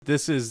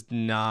This is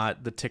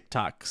not the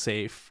TikTok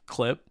safe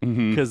clip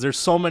because there's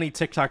so many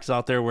TikToks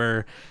out there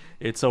where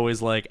it's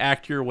always like,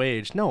 act your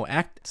wage. No,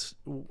 act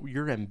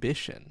your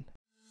ambition.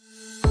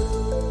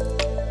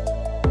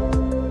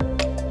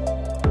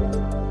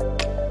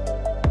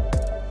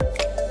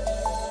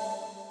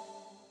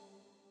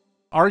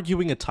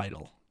 Arguing a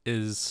title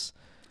is...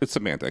 It's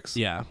semantics.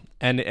 Yeah.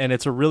 And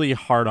it's a really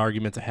hard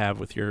argument to have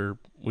with your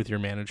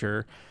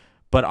manager.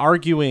 But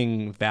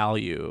arguing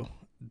value,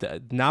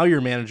 now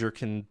your manager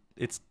can...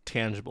 It's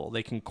tangible.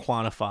 They can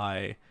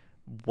quantify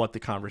what the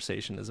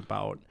conversation is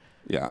about.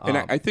 Yeah. And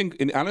I think,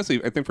 and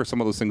honestly, I think for some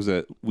of those things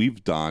that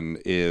we've done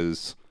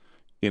is,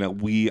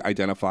 we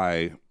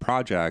identify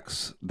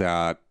projects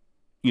that,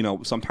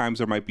 sometimes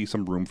there might be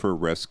some room for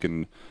risk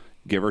and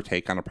give or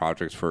take on a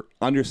project for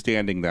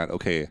understanding that,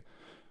 okay,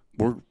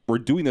 we're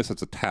doing this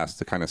as a test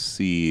to kind of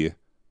see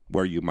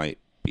where you might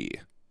be.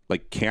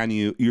 Like,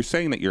 you're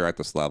saying that you're at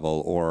this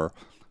level, or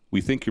we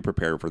think you're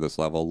prepared for this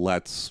level.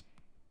 Let's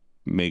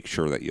make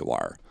sure that you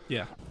are.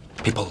 Yeah.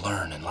 People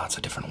learn in lots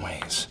of different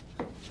ways,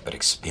 but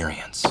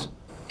experience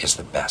is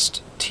the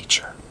best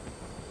teacher.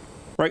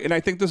 Right. And I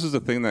think this is the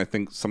thing that I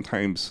think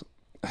sometimes,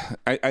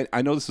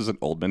 I know this is an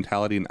old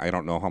mentality and I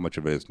don't know how much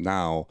of it is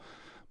now,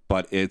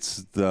 but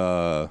it's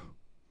the,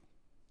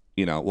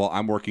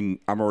 I'm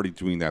already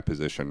doing that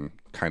position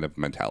kind of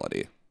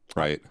mentality.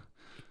 Right.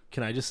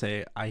 Can I just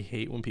say, I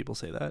hate when people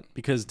say that,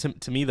 because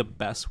to me, the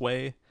best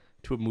way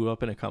to move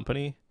up in a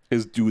company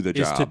is to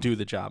do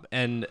the job.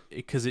 And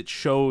because it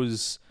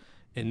shows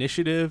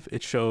initiative,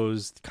 it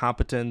shows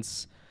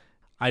competence.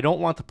 I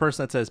don't want the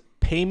person that says,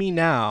 pay me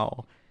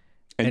now.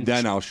 And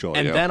then I'll show you.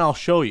 And then I'll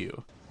show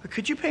you. But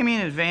could you pay me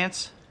in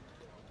advance?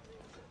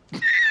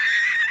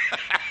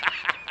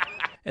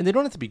 And they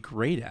don't have to be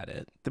great at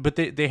it, but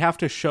they have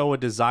to show a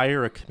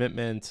desire, a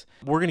commitment.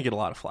 We're going to get a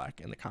lot of flack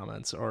in the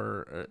comments,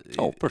 or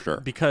oh, for sure,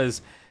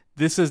 because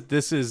this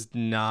is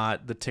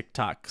not the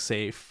TikTok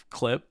safe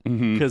clip,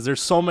 because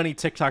there's so many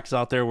TikToks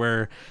out there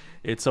where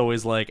it's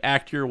always like,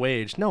 act your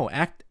wage. No,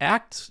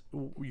 act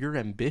your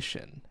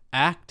ambition.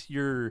 Act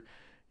your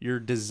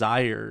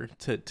desire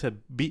to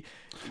be.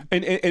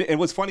 And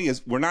what's funny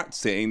is we're not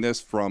saying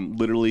this from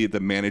literally the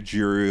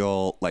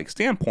managerial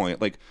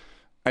standpoint. Like,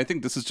 I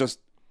think this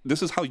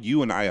is how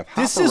you and I have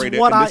operated.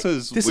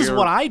 This is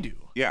what I do.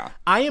 Yeah.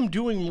 I am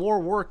doing more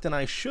work than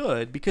I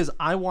should because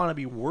I want to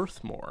be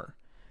worth more.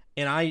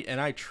 And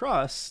I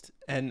trust,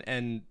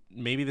 and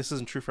maybe this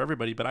isn't true for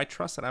everybody, but I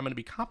trust that I'm going to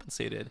be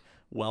compensated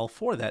well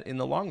for that in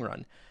the long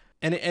run.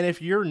 And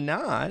if you're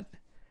not,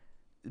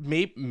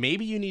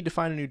 maybe you need to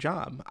find a new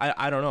job.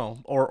 I don't know.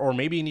 Or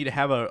maybe you need to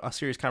have a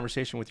serious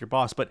conversation with your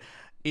boss. But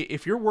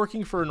if you're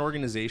working for an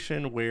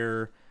organization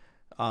where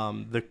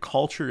the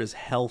culture is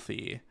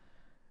healthy,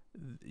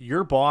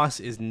 your boss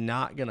is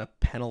not going to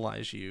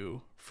penalize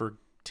you for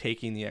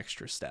taking the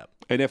extra step.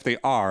 And if they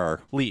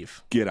are,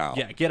 leave. Get out.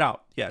 Yeah, get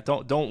out. Yeah,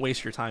 don't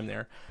waste your time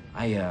there.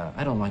 I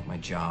don't like my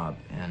job,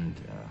 and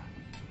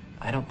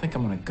I don't think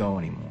I'm going to go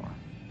anymore.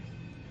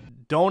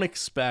 Don't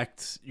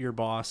expect your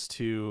boss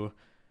to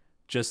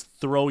just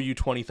throw you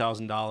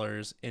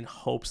 $20,000 in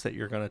hopes that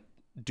you're going to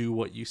do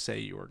what you say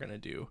you were going to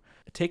do.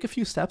 Take a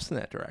few steps in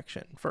that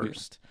direction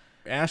first.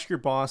 Yeah. Ask your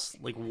boss,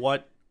 like,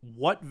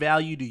 what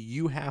value do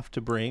you have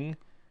to bring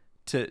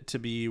to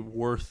be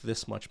worth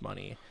this much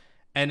money?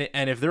 And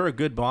if they're a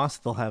good boss,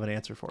 they'll have an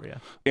answer for you.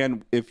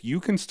 And if you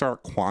can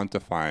start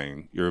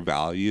quantifying your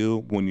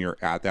value when you're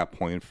at that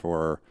point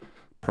for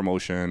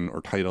promotion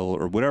or title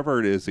or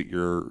whatever it is that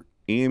you're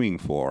aiming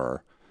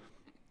for,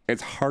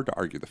 it's hard to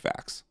argue the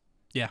facts.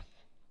 Yeah.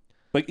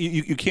 Like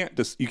you can't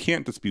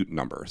dispute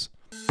numbers.